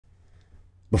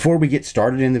Before we get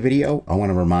started in the video, I want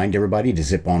to remind everybody to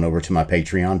zip on over to my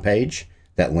Patreon page.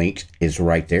 That link is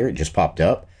right there. It just popped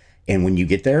up. And when you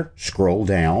get there, scroll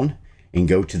down and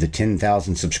go to the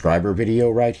 10,000 subscriber video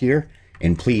right here.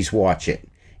 And please watch it.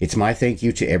 It's my thank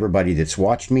you to everybody that's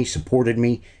watched me, supported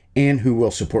me, and who will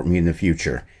support me in the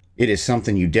future. It is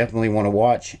something you definitely want to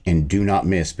watch and do not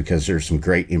miss because there's some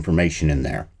great information in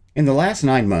there. In the last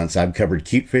 9 months, I've covered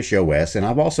Cutefish OS, and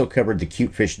I've also covered the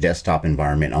Cutefish Desktop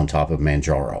Environment on top of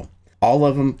Manjaro. All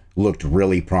of them looked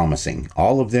really promising.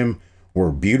 All of them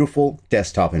were beautiful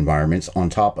desktop environments on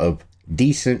top of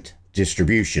decent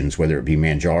distributions, whether it be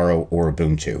Manjaro or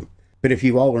Ubuntu. But if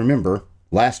you all remember,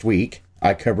 last week,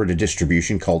 I covered a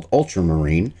distribution called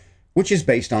Ultramarine, which is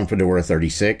based on Fedora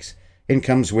 36 and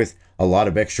comes with a lot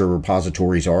of extra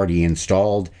repositories already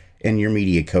installed and your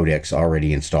media codecs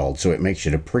already installed, so it makes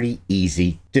it a pretty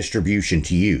easy distribution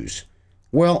to use.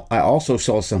 Well, I also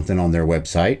saw something on their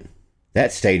website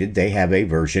that stated they have a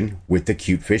version with the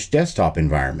Cutefish Desktop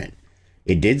Environment.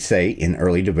 It did say in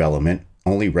early development,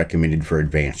 only recommended for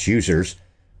advanced users,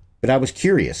 but I was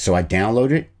curious, so I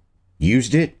downloaded it,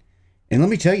 used it, and let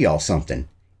me tell y'all something.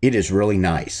 It is really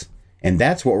nice, and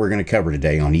that's what we're going to cover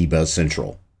today on eBuzz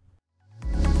Central.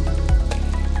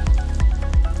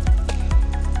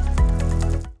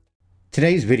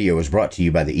 Today's video is brought to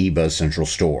you by the eBuzz Central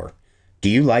store. Do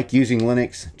you like using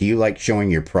Linux? Do you like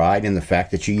showing your pride in the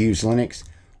fact that you use Linux?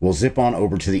 Well, zip on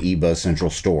over to the eBuzz Central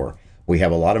store. We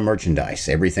have a lot of merchandise,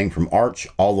 everything from Arch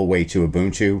all the way to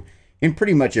Ubuntu, and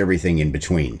pretty much everything in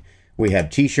between. We have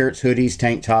t-shirts, hoodies,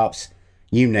 tank tops,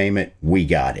 you name it, we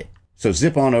got it. So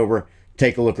zip on over,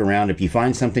 take a look around. If you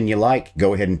find something you like,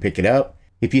 go ahead and pick it up.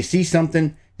 If you see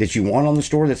something that you want on the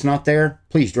store that's not there,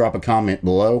 please drop a comment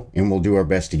below and we'll do our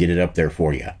best to get it up there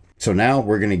for you. So now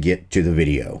we're going to get to the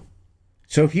video.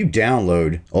 So if you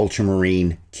download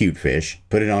Ultramarine Cutefish,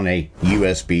 put it on a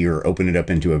USB or open it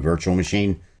up into a virtual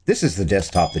machine, this is the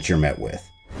desktop that you're met with.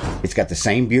 It's got the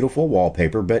same beautiful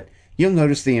wallpaper, but you'll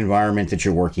notice the environment that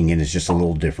you're working in is just a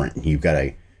little different. You've got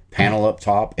a panel up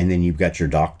top and then you've got your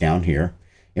dock down here.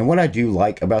 And what I do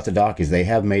like about the dock is they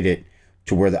have made it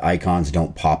to where the icons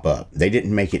don't pop up. They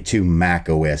didn't make it too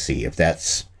MacOS-y, if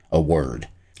that's a word.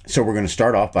 So we're going to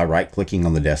start off by right-clicking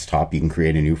on the desktop. You can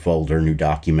create a new folder, new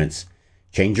documents,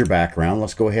 change your background.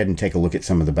 Let's go ahead and take a look at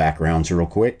some of the backgrounds real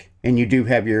quick. And you do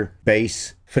have your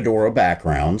base Fedora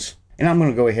backgrounds. And I'm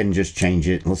going to go ahead and just change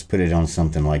it. Let's put it on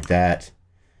something like that.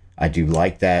 I do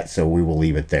like that, so we will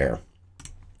leave it there.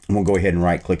 And we'll go ahead and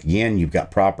right-click again. You've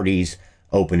got Properties,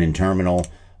 Open in Terminal.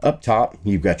 Up top,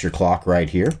 you've got your clock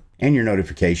right here. And your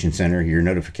notification center. Your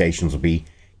notifications will be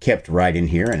kept right in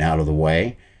here and out of the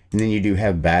way. And then you do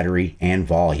have battery and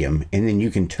volume. And then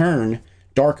you can turn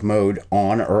dark mode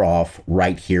on or off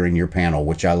right here in your panel,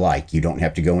 which I like. You don't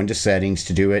have to go into settings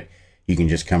to do it. You can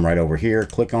just come right over here,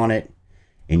 click on it,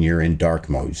 and you're in dark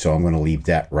mode. So I'm going to leave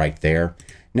that right there.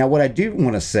 Now, what I do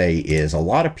want to say is a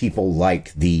lot of people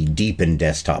like the Deepin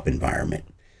desktop environment,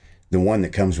 the one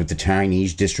that comes with the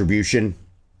Chinese distribution.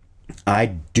 I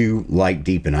do like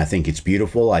Deepin. I think it's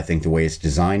beautiful. I think the way it's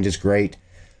designed is great.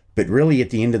 But really,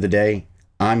 at the end of the day,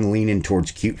 I'm leaning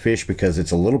towards Cutefish because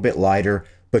it's a little bit lighter,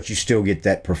 but you still get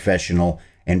that professional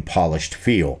and polished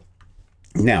feel.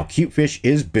 Now, Cutefish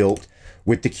is built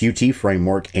with the Qt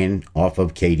framework and off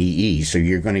of KDE. So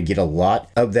you're going to get a lot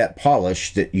of that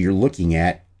polish that you're looking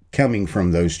at coming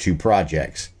from those two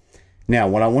projects. Now,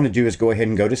 what I want to do is go ahead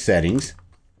and go to Settings.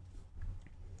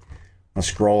 I'll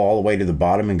scroll all the way to the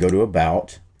bottom and go to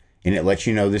About, and it lets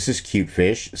you know this is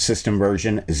Cutefish, system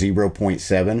version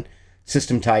 0.7,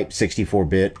 system type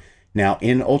 64-bit. Now,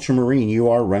 in Ultramarine, you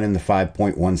are running the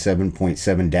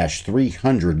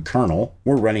 5.17.7-300 kernel.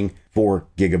 We're running 4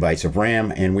 gigabytes of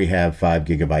RAM, and we have 5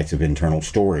 gigabytes of internal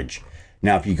storage.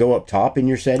 Now, if you go up top in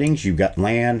your settings, you've got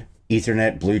LAN,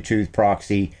 Ethernet, Bluetooth,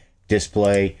 proxy,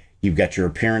 display. You've got your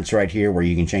appearance right here where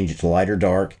you can change it to light or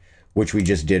dark, which we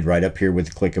just did right up here with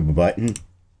the click of a button.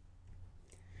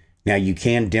 Now you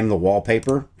can dim the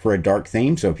wallpaper for a dark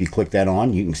theme. So if you click that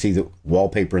on, you can see the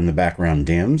wallpaper in the background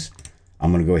dims.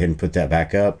 I'm going to go ahead and put that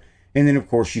back up. And then of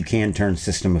course you can turn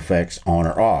system effects on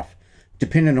or off,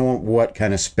 depending on what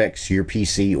kind of specs your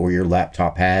PC or your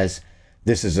laptop has.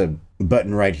 This is a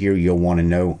button right here you'll want to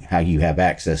know how you have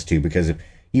access to, because if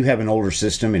you have an older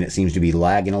system and it seems to be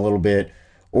lagging a little bit,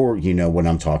 or you know what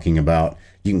I'm talking about,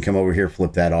 you can come over here,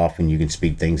 flip that off, and you can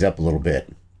speed things up a little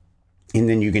bit. And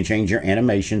then you can change your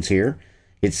animations here.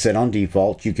 It's set on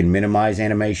default. You can minimize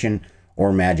animation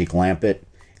or magic lamp it.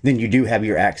 Then you do have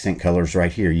your accent colors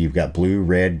right here. You've got blue,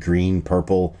 red, green,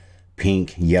 purple,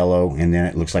 pink, yellow, and then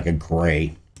it looks like a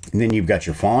gray. And then you've got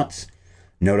your fonts,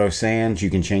 Noto Sans. You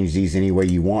can change these any way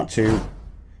you want to.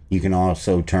 You can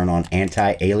also turn on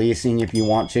anti-aliasing if you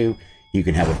want to. You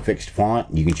can have a fixed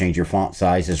font. You can change your font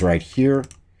sizes right here.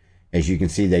 As you can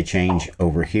see, they change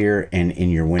over here and in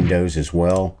your windows as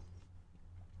well.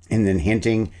 And then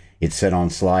hinting, it's set on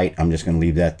slight. I'm just going to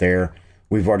leave that there.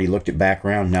 We've already looked at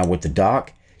background. Now with the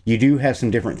dock, you do have some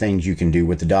different things you can do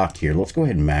with the dock here. Let's go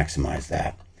ahead and maximize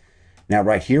that. Now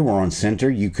right here, we're on center.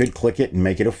 You could click it and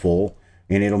make it a full,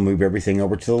 and it'll move everything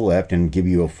over to the left and give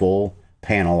you a full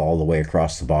panel all the way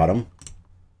across the bottom.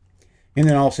 And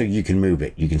then also you can move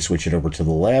it. You can switch it over to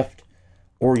the left,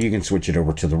 or you can switch it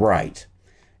over to the right.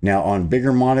 Now on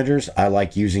bigger monitors, I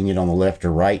like using it on the left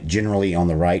or right, generally on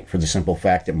the right, for the simple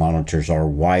fact that monitors are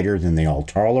wider than they are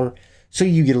taller, so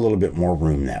you get a little bit more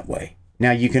room that way.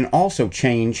 Now you can also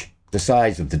change the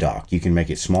size of the dock. You can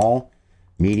make it small,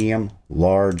 medium,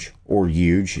 large, or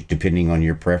huge, depending on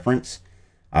your preference.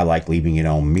 I like leaving it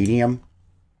on medium.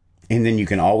 And then you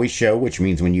can always show, which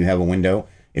means when you have a window,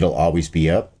 it'll always be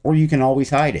up, or you can always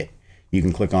hide it. You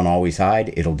can click on always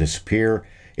hide, it'll disappear,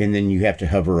 and then you have to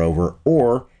hover over,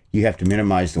 or you have to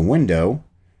minimize the window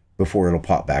before it'll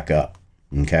pop back up.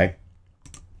 Okay,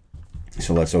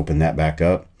 so let's open that back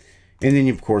up. And then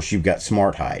of course you've got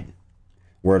smart hide,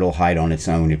 where it'll hide on its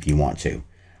own if you want to.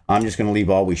 I'm just going to leave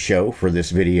always show for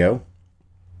this video,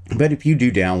 but if you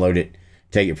do download it,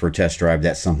 take it for a test drive,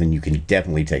 that's something you can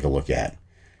definitely take a look at.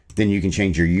 Then you can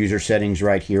change your user settings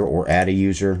right here, or add a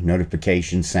user,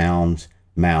 notifications, sounds,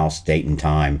 mouse, date and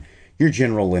time, your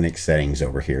general Linux settings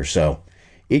over here. So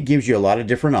it gives you a lot of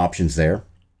different options there,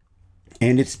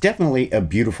 and it's definitely a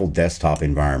beautiful desktop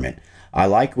environment. I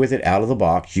like with it out of the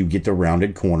box, you get the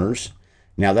rounded corners.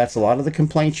 Now that's a lot of the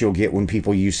complaints you'll get when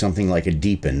people use something like a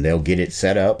deepen. They'll get it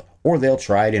set up, or they'll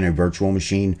try it in a virtual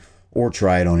machine, or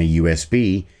try it on a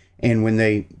USB, and when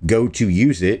they go to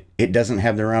use it, it doesn't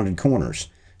have the rounded corners.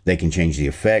 They can change the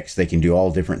effects, they can do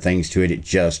all different things to it, it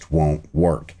just won't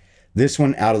work. This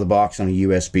one out of the box on a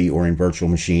USB or in virtual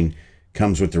machine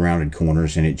comes with the rounded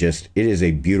corners, and it is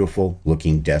a beautiful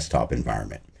looking desktop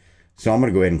environment. So I'm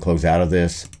going to go ahead and close out of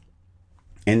this.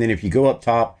 And then if you go up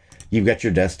top, you've got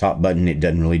your desktop button. It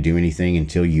doesn't really do anything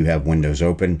until you have Windows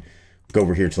open. Go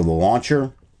over here to the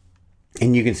launcher,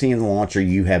 and you can see in the launcher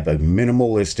you have a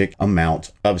minimalistic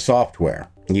amount of software.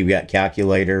 You've got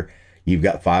calculator, you've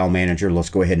got file manager. Let's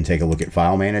go ahead and take a look at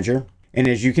file manager. And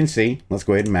as you can see, let's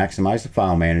go ahead and maximize the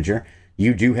file manager.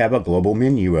 You do have a global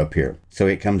menu up here, so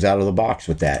it comes out of the box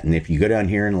with that. And if you go down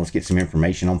here and let's get some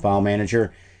information on file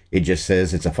manager, it just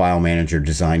says it's a file manager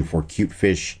designed for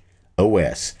Cutefish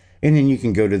OS. And then you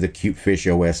can go to the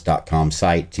cutefishos.com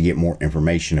site to get more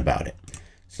information about it.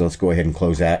 So let's go ahead and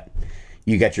close that.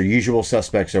 You got your usual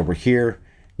suspects over here.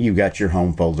 You've got your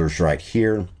home folders right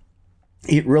here.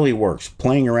 It really works.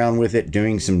 Playing around with it,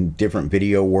 doing some different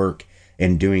video work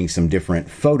and doing some different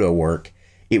photo work,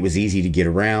 it was easy to get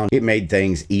around. It made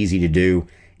things easy to do,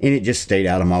 and it just stayed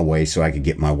out of my way so I could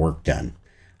get my work done.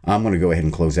 I'm going to go ahead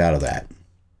and close out of that.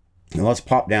 Now let's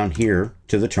pop down here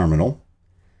to the terminal.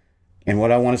 And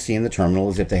what I want to see in the terminal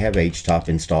is if they have HTOP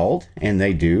installed, and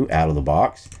they do out of the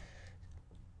box.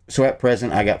 So at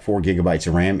present, I got 4 gigabytes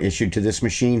of RAM issued to this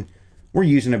machine. We're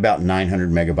using about 900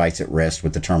 megabytes at rest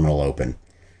with the terminal open.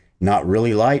 Not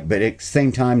really light, but at the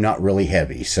same time, not really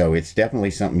heavy. So it's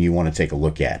definitely something you want to take a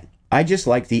look at. I just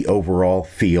like the overall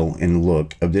feel and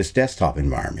look of this desktop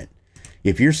environment.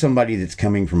 If you're somebody that's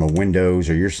coming from a Windows,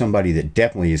 or you're somebody that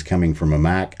definitely is coming from a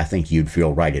Mac, I think you'd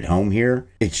feel right at home here.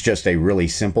 It's just a really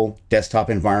simple desktop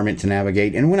environment to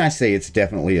navigate. And when I say it's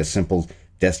definitely a simple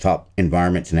desktop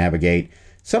environment to navigate,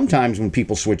 sometimes when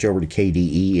people switch over to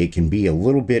KDE, it can be a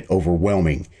little bit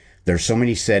overwhelming. There's so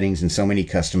many settings and so many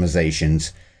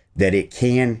customizations that it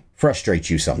can frustrate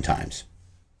you sometimes.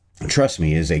 Trust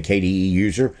me, as a KDE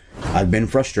user, I've been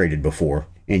frustrated before,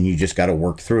 and you just got to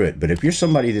work through it. But if you're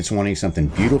somebody that's wanting something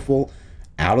beautiful,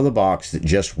 out of the box, that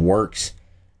just works,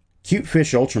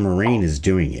 Cutefish Ultramarine is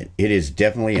doing it. It is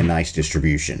definitely a nice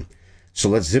distribution. So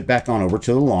let's zip back on over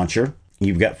to the launcher.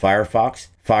 You've got Firefox,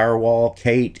 Firewall,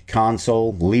 Kate,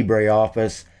 Console,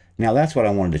 LibreOffice. Now that's what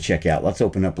I wanted to check out. Let's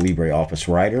open up LibreOffice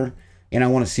Writer, and I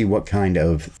want to see what kind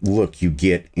of look you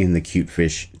get in the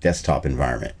Cutefish desktop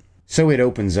environment. So it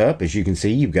opens up. As you can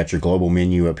see, you've got your global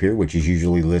menu up here, which is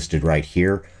usually listed right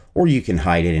here, or you can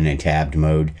hide it in a tabbed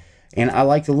mode. And I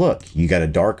like the look. You got a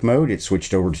dark mode. It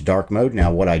switched over to dark mode.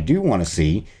 Now what I do want to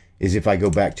see is if I go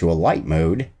back to a light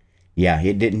mode, yeah,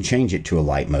 it didn't change it to a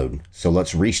light mode. So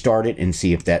let's restart it and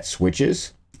see if that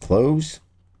switches. Close.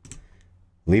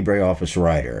 LibreOffice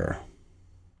Writer.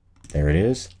 There it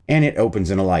is. And it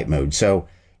opens in a light mode. So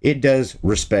it does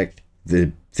respect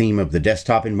the theme of the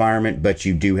desktop environment, but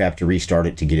you do have to restart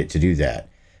it to get it to do that.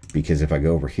 because if I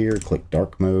go over here, click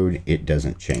dark mode, it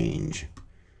doesn't change.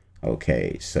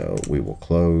 Okay, so we will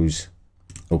close,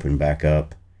 open back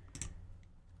up,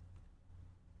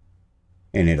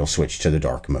 and it'll switch to the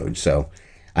dark mode. So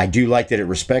I do like that it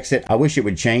respects it. I wish it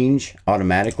would change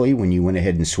automatically when you went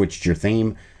ahead and switched your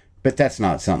theme, but that's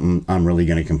not something I'm really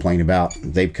going to complain about.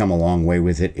 They've come a long way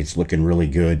with it. It's looking really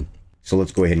good. So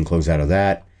let's go ahead and close out of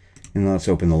that. And let's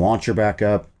open the launcher back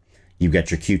up. You've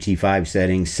got your Qt5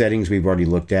 settings. Settings we've already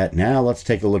looked at. Now let's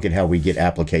take a look at how we get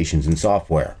applications and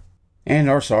software. And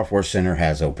our software center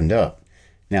has opened up.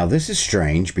 Now this is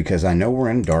strange because I know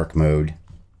we're in dark mode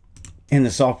and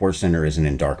the software center isn't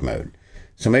in dark mode.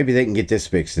 So maybe they can get this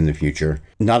fixed in the future.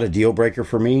 Not a deal breaker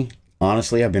for me.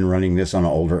 Honestly, I've been running this on an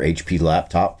older HP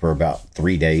laptop for about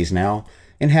 3 days now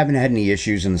and haven't had any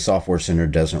issues, and the software center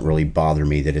doesn't really bother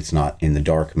me that it's not in the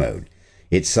dark mode.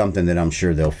 It's something that I'm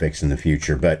sure they'll fix in the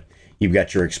future. But you've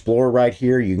got your Explorer right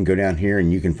here. You can go down here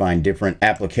and you can find different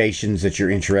applications that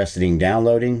you're interested in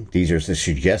downloading. These are the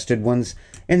suggested ones.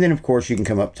 And then of course you can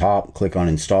come up top, click on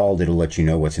installed. It'll let you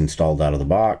know what's installed out of the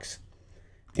box.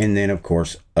 And then of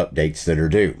course updates that are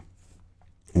due.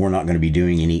 We're not going to be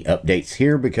doing any updates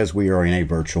here because we are in a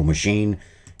virtual machine.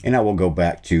 And I will go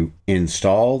back to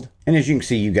installed. And as you can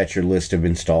see, you got your list of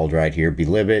installed right here.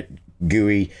 Belibet,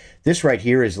 GUI. This right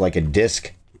here is like a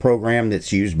disk program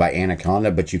that's used by Anaconda,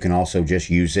 but you can also just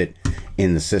use it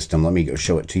in the system. Let me go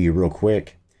show it to you real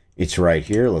quick. It's right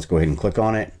here. Let's go ahead and click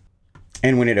on it.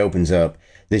 And when it opens up,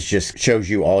 this just shows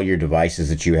you all your devices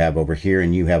that you have over here,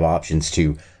 and you have options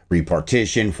to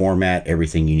repartition, format,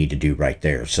 everything you need to do right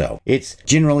there. So it's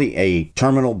generally a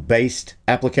terminal based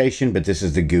application, but this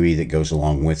is the GUI that goes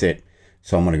along with it.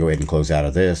 So I'm going to go ahead and close out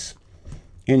of this.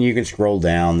 And you can scroll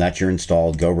down. That's your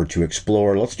installed. Go over to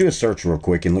Explorer. Let's do a search real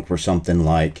quick and look for something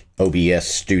like OBS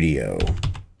Studio.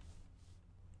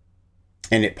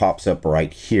 And it pops up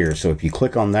right here. So if you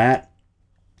click on that,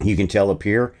 you can tell up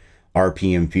here,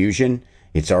 RPM Fusion.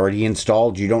 It's already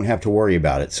installed. You don't have to worry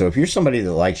about it. So if you're somebody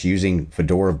that likes using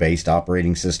Fedora-based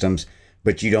operating systems,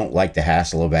 but you don't like the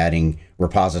hassle of adding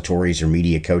repositories or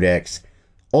media codecs,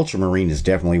 Ultramarine is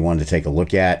definitely one to take a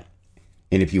look at.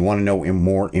 And if you want to know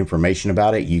more information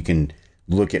about it, you can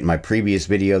look at my previous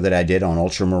video that I did on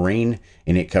Ultramarine,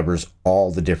 and it covers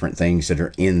all the different things that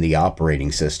are in the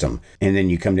operating system. And then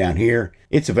you come down here,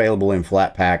 it's available in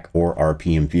Flatpak or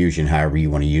RPM Fusion, however you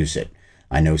want to use it.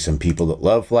 I know some people that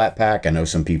love Flatpak. I know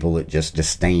some people that just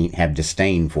have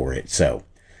disdain for it. So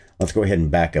let's go ahead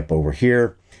and back up over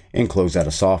here and close out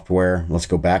of software. Let's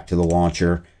go back to the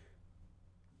launcher.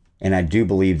 And I do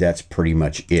believe that's pretty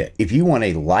much it. If you want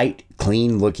a light,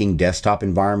 clean looking desktop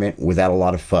environment without a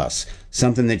lot of fuss,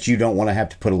 something that you don't want to have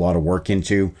to put a lot of work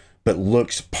into, but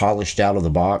looks polished out of the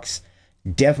box,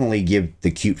 definitely give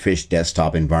the Cutefish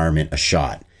Desktop Environment a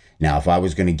shot. Now, if I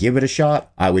was going to give it a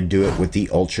shot, I would do it with the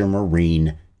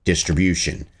Ultramarine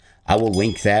distribution. I will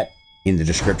link that in the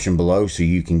description below so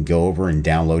you can go over and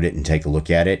download it and take a look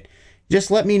at it. Just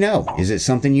let me know. Is it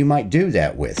something you might do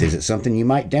that with? Is it something you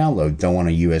might download, throw on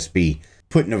a USB,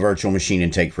 put in a virtual machine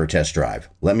and take for a test drive?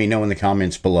 Let me know in the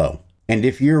comments below. And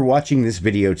if you're watching this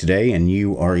video today and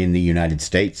you are in the United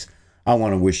States, I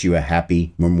want to wish you a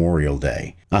happy Memorial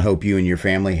Day. I hope you and your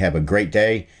family have a great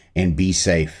day and be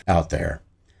safe out there.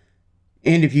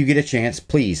 And if you get a chance,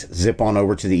 please zip on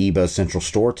over to the eBuzz Central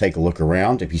Store, take a look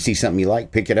around. If you see something you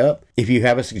like, pick it up. If you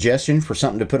have a suggestion for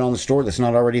something to put on the store that's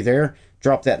not already there,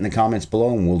 drop that in the comments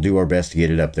below and we'll do our best to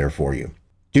get it up there for you.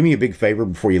 Do me a big favor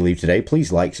before you leave today.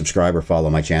 Please like, subscribe, or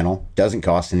follow my channel. Doesn't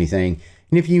cost anything.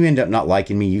 And if you end up not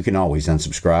liking me, you can always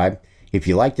unsubscribe. If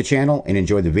you like the channel and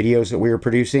enjoy the videos that we are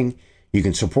producing, you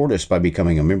can support us by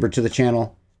becoming a member to the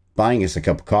channel, buying us a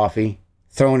cup of coffee,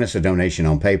 throwing us a donation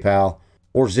on PayPal,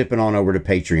 or zipping on over to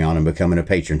Patreon and becoming a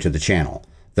patron to the channel.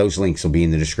 Those links will be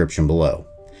in the description below.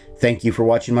 Thank you for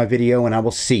watching my video, and I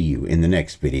will see you in the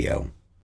next video.